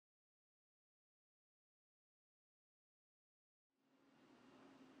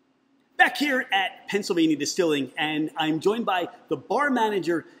back here at Pennsylvania Distilling, and I'm joined by the bar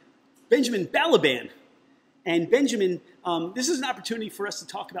manager, Benjamin Balaban. And Benjamin, this is an opportunity for us to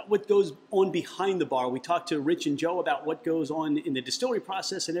talk about what goes on behind the bar. We talked to Rich and Joe about what goes on in the distillery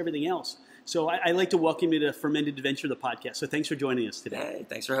process and everything else. So I'd like to welcome you to Fermented Adventure, the podcast. So thanks for joining us today. Hey,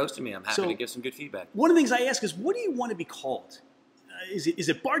 thanks for hosting me. I'm happy to give some good feedback. One of the things I ask is, what do you want to be called? Is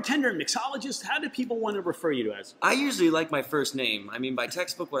it bartender, mixologist? How do people want to refer you to as? I usually like my first name. I mean, by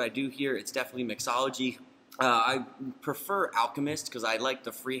textbook, what I do here, it's definitely mixology. I prefer Alchemist because I like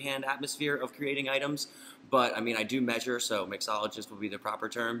the freehand atmosphere of creating items. But, I mean, I do measure, so mixologist would be the proper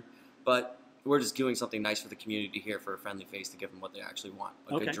term. But we're just doing something nice for the community here for a friendly face to give them what they actually want,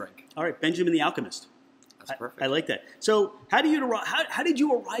 a good drink. All right, Benjamin the Alchemist. That's perfect. I like that. So how did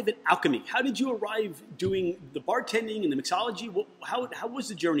you arrive at alchemy? How did you arrive doing the bartending and the mixology? How was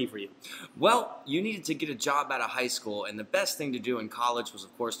the journey for you? Well, you needed to get a job out of high school, and the best thing to do in college was,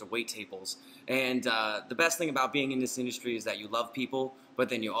 of course, to wait tables. And the best thing about being in this industry is that you love people, but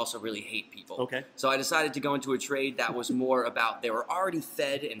then you also really hate people. Okay. So I decided to go into a trade that was more about they were already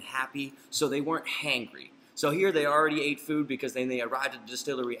fed and happy, so they weren't hangry. So here they already ate food because then they arrived at the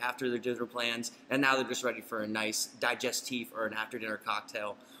distillery after their dinner plans, and now they're just ready for a nice digestif or an after-dinner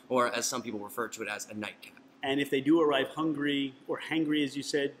cocktail, or as some people refer to it as a nightcap. And if they do arrive hungry or hangry, as you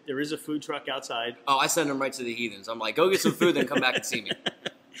said, there is a food truck outside. Oh, I send them right to the heathens. I'm like, go get some food, then come back and see me.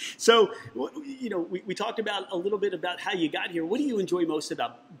 So, you know, we talked about a little bit about how you got here. What do you enjoy most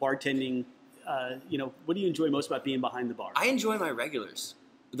about bartending? What do you enjoy most about being behind the bar? I enjoy my regulars.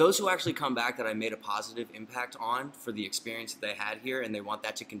 Those who actually come back that I made a positive impact on for the experience that they had here and they want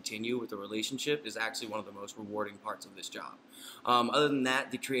that to continue with the relationship is actually one of the most rewarding parts of this job. Other than that,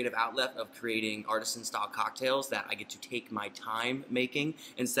 the creative outlet of creating artisan-style cocktails that I get to take my time making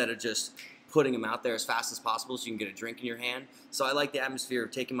instead of just putting them out there as fast as possible so you can get a drink in your hand. So I like the atmosphere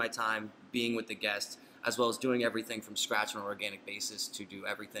of taking my time, being with the guests, as well as doing everything from scratch on an organic basis to do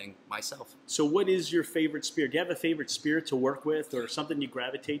everything myself. So what is your favorite spirit? Do you have a favorite spirit to work with or something you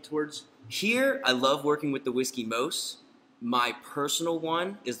gravitate towards? Here, I love working with the whiskey most. My personal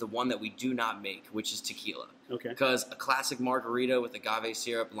one is the one that we do not make, which is tequila. Okay. Because a classic margarita with agave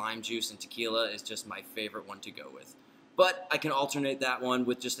syrup, lime juice, and tequila is just my favorite one to go with. But I can alternate that one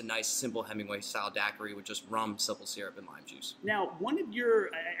with just a nice, simple Hemingway-style daiquiri with just rum, simple syrup, and lime juice. Now,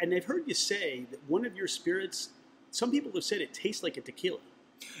 and I've heard you say that one of your spirits, some people have said it tastes like a tequila.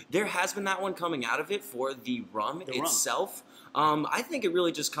 There has been that one coming out of it for the rum itself. I think it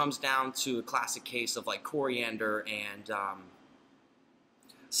really just comes down to a classic case of like coriander and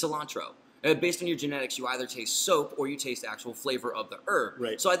cilantro. Based on your genetics, you either taste soap or you taste the actual flavor of the herb.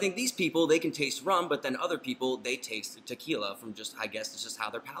 Right. So I think these people, they can taste rum, but then other people, they taste tequila from just, I guess, it's just how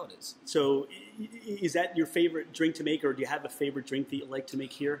their palate is. So is that your favorite drink to make, or do you have a favorite drink that you like to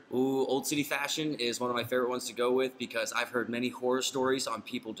make here? Ooh, Old City Fashion is one of my favorite ones to go with because I've heard many horror stories on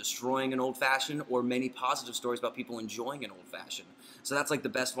people destroying an Old Fashioned or many positive stories about people enjoying an Old Fashioned. So that's like the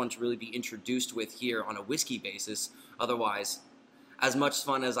best one to really be introduced with here on a whiskey basis. Otherwise, as much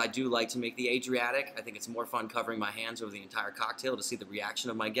fun as I do like to make the Adriatic, I think it's more fun covering my hands over the entire cocktail to see the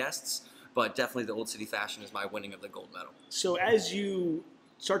reaction of my guests. But definitely the Old City Fashion is my winning of the gold medal. So as you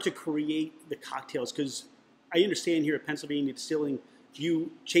start to create the cocktails, because I understand here at Pennsylvania Distilling,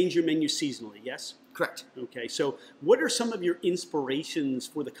 you change your menu seasonally, yes? Correct. Okay, so what are some of your inspirations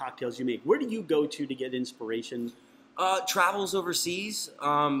for the cocktails you make? Where do you go to get inspiration? Travels overseas,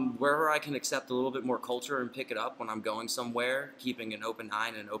 wherever I can accept a little bit more culture and pick it up when I'm going somewhere, keeping an open eye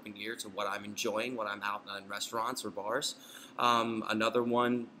and an open ear to what I'm enjoying when I'm out in restaurants or bars. Another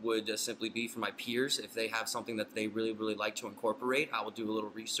one would simply be for my peers. If they have something that they really, really like to incorporate, I will do a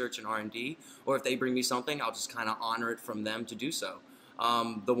little research and R&D. Or if they bring me something, I'll just kind of honor it from them to do so.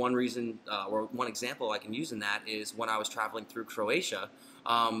 The one reason, or one example I can use in that is when I was traveling through Croatia,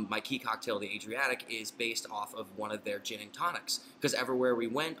 my key cocktail, the Adriatic, is based off of one of their gin and tonics. Because everywhere we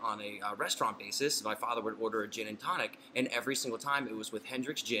went on a restaurant basis, my father would order a gin and tonic, and every single time it was with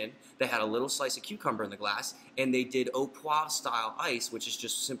Hendrick's gin. They had a little slice of cucumber in the glass, and they did au poivre style ice, which is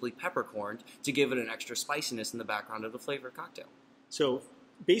just simply peppercorned, to give it an extra spiciness in the background of the flavor cocktail. So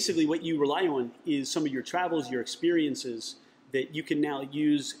basically what you rely on is some of your travels, your experiences, that you can now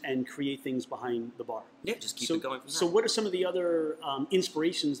use and create things behind the bar. Yeah, just keep it going from there. So what are some of the other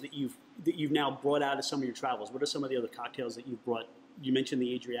inspirations that you've now brought out of some of your travels? What are some of the other cocktails that you've brought You mentioned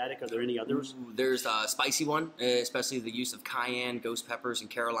the Adriatic. Are there any others? Ooh, there's a spicy one, especially the use of cayenne, ghost peppers, and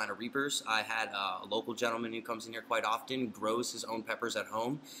Carolina Reapers. I had a local gentleman who comes in here quite often, grows his own peppers at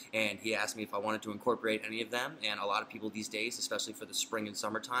home, and he asked me if I wanted to incorporate any of them. And a lot of people these days, especially for the spring and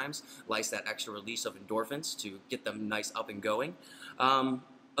summer times, likes that extra release of endorphins to get them nice up and going.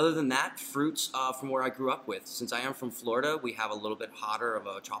 Other than that, fruits from where I grew up with. Since I am from Florida, we have a little bit hotter of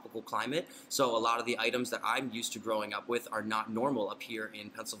a tropical climate, so a lot of the items that I'm used to growing up with are not normal up here in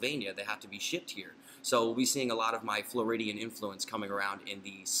Pennsylvania. They have to be shipped here. So we'll be seeing a lot of my Floridian influence coming around in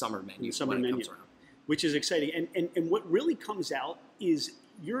the summer menu when it comes around. Which is exciting. And what really comes out is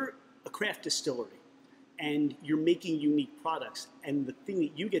you're a craft distillery, and you're making unique products. And the thing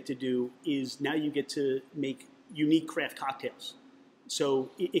that you get to do is now you get to make unique craft cocktails. So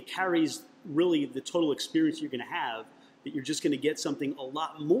it carries really the total experience you're going to have, that you're just going to get something a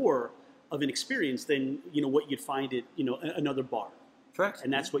lot more of an experience than, you know, what you'd find at, you know, another bar. Correct.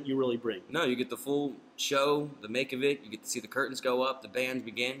 And that's what you really bring. No, you get the full show, the make of it. You get to see the curtains go up, the band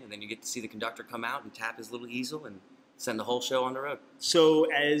begin, and then you get to see the conductor come out and tap his little easel and send the whole show on the road.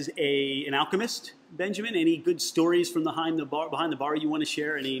 So as an alchemist, Benjamin, any good stories from behind the bar you want to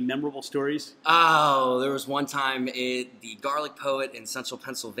share? Any memorable stories? Oh, there was one time at the Garlic Poet in central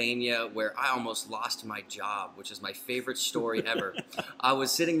Pennsylvania where I almost lost my job, which is my favorite story ever. I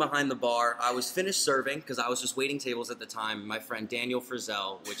was sitting behind the bar. I was finished serving because I was just waiting tables at the time. My friend Daniel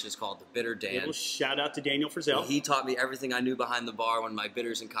Frizzell, which is called the Bitter Dan. Well, shout out to Daniel Frizzell. He taught me everything I knew behind the bar when my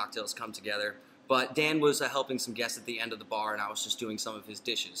bitters and cocktails come together. But Dan was helping some guests at the end of the bar, and I was just doing some of his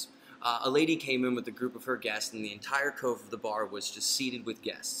dishes. A lady came in with a group of her guests, and the entire cove of the bar was just seated with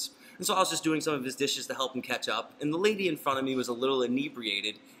guests. And so I was just doing some of his dishes to help him catch up, and the lady in front of me was a little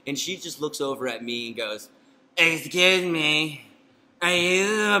inebriated, and she just looks over at me and goes, "Excuse me, are you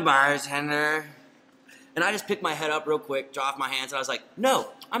the bartender?" And I just picked my head up real quick, dropped my hands, and I was like,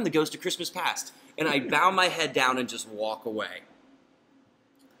 "No, I'm the ghost of Christmas past." And I bow my head down and just walk away.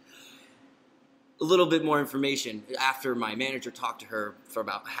 A little bit more information. After my manager talked to her for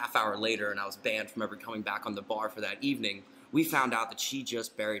about a half hour later and I was banned from ever coming back on the bar for that evening, we found out that she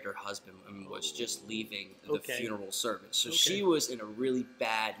just buried her husband and was just leaving the funeral service. So she was in a really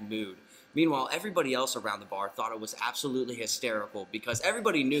bad mood. Meanwhile, everybody else around the bar thought it was absolutely hysterical because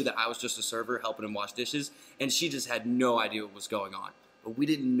everybody knew that I was just a server helping him wash dishes, and she just had no idea what was going on. But we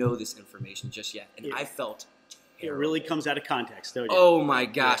didn't know this information just yet, and I felt it really comes out of context, don't you? Oh my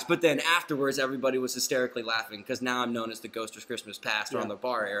gosh. Yeah. But then afterwards, everybody was hysterically laughing because now I'm known as the ghost of Christmas past around the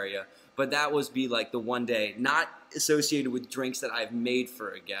bar area. But that was like the one day, not associated with drinks that I've made for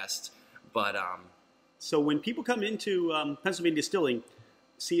a guest, but... So when people come into Pennsylvania Distilling,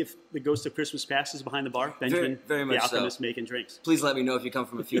 see if the ghost of Christmas past is behind the bar. Benjamin, very much the alchemist making drinks. Please let me know if you come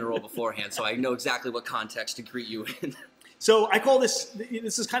from a funeral beforehand so I know exactly what context to greet you in. So I call this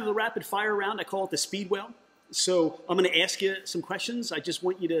is kind of the rapid fire round. I call it the speed well. So I'm going to ask you some questions. I just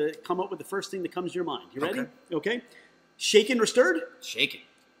want you to come up with the first thing that comes to your mind. You ready? Okay. Shaken or stirred? Shaken.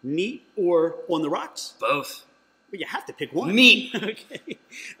 Neat or on the rocks? Both. Well, you have to pick one. Neat.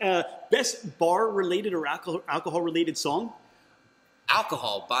 Okay. Best bar-related or alcohol-related song?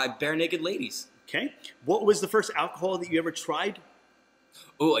 Alcohol by Bare Naked Ladies. Okay. What was the first alcohol that you ever tried?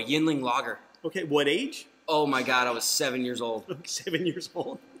 Oh, a Yinling lager. Okay. What age? Oh my God, I was 7 years old. 7 years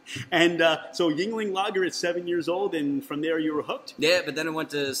old. And so Yingling Lager at 7 years old, and from there you were hooked? Yeah, but then I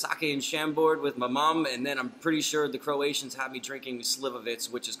went to Sake and Chambord with my mom, and then I'm pretty sure the Croatians had me drinking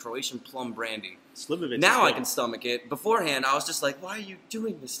Slivovitz, which is Croatian plum brandy. Slivovitz. Now I can stomach it. Beforehand, I was just like, why are you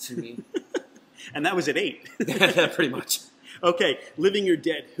doing this to me? And that was at 8. Pretty much. Okay, living or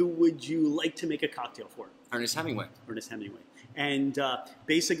dead, who would you like to make a cocktail for? Ernest Hemingway. Ernest Hemingway. And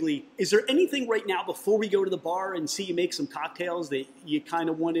basically, is there anything right now before we go to the bar and see you make some cocktails that you kind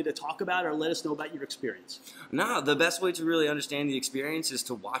of wanted to talk about or let us know about your experience? No, the best way to really understand the experience is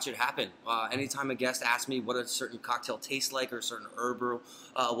to watch it happen. Anytime a guest asks me what a certain cocktail tastes like or a certain herb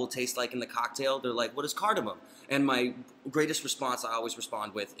will taste like in the cocktail, they're like, what is cardamom? And my greatest response I always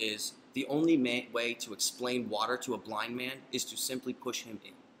respond with is, the only way to explain water to a blind man is to simply push him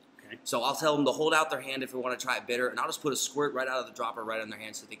in. So I'll tell them to hold out their hand if they want to try it bitter, and I'll just put a squirt right out of the dropper right on their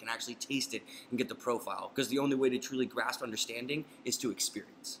hand so they can actually taste it and get the profile. Because the only way to truly grasp understanding is to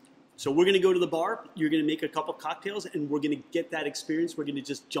experience. So we're going to go to the bar, you're going to make a couple cocktails, and we're going to get that experience. We're going to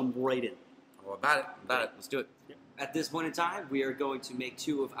just jump right in. Oh, about it. Let's do it. Yep. At this point in time, we are going to make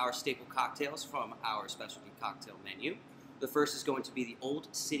 2 of our staple cocktails from our specialty cocktail menu. The first is going to be the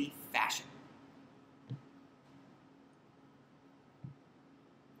Old City Fashion.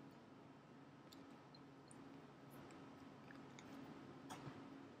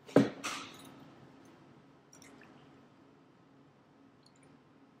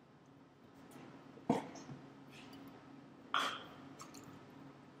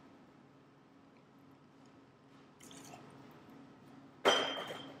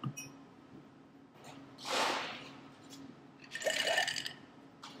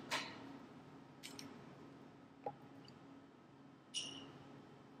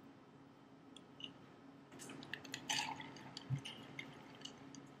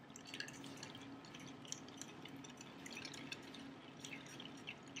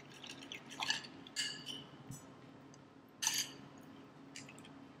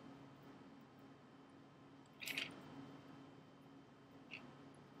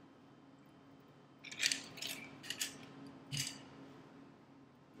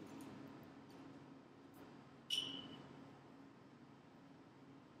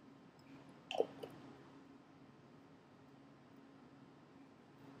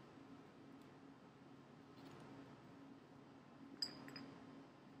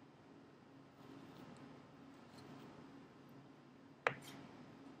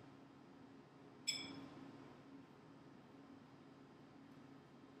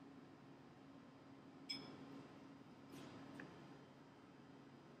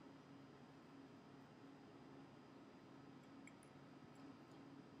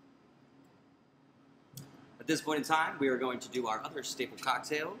 At this point in time, we are going to do our other staple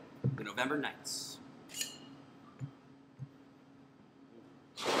cocktail, the November Nights.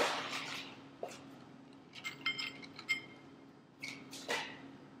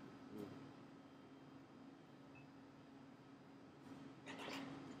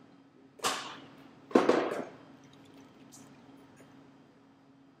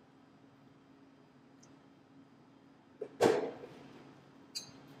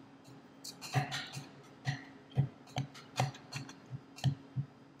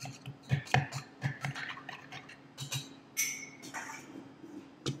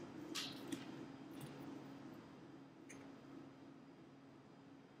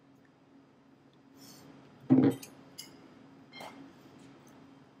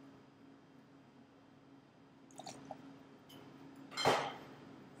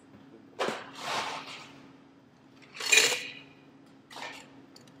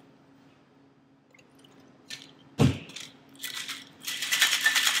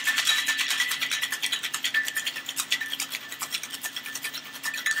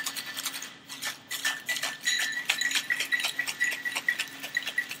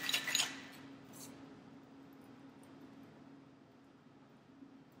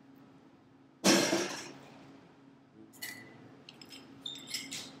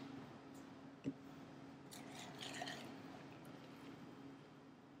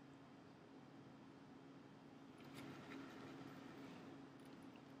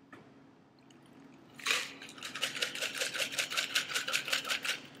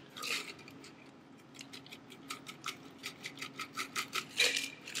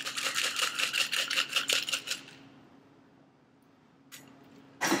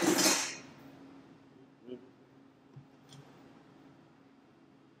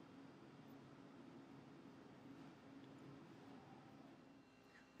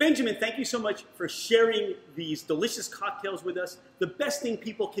 Benjamin, thank you so much for sharing these delicious cocktails with us. The best thing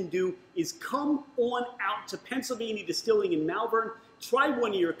people can do is come on out to Pennsylvania Distilling in Malvern, try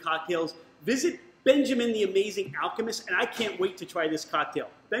one of your cocktails, visit Benjamin the Amazing Alchemist, and I can't wait to try this cocktail.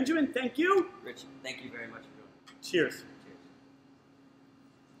 Benjamin, thank you. Rich, thank you very much for doing it. Cheers. Cheers.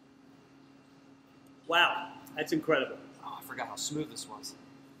 Wow, that's incredible. Oh, I forgot how smooth this was.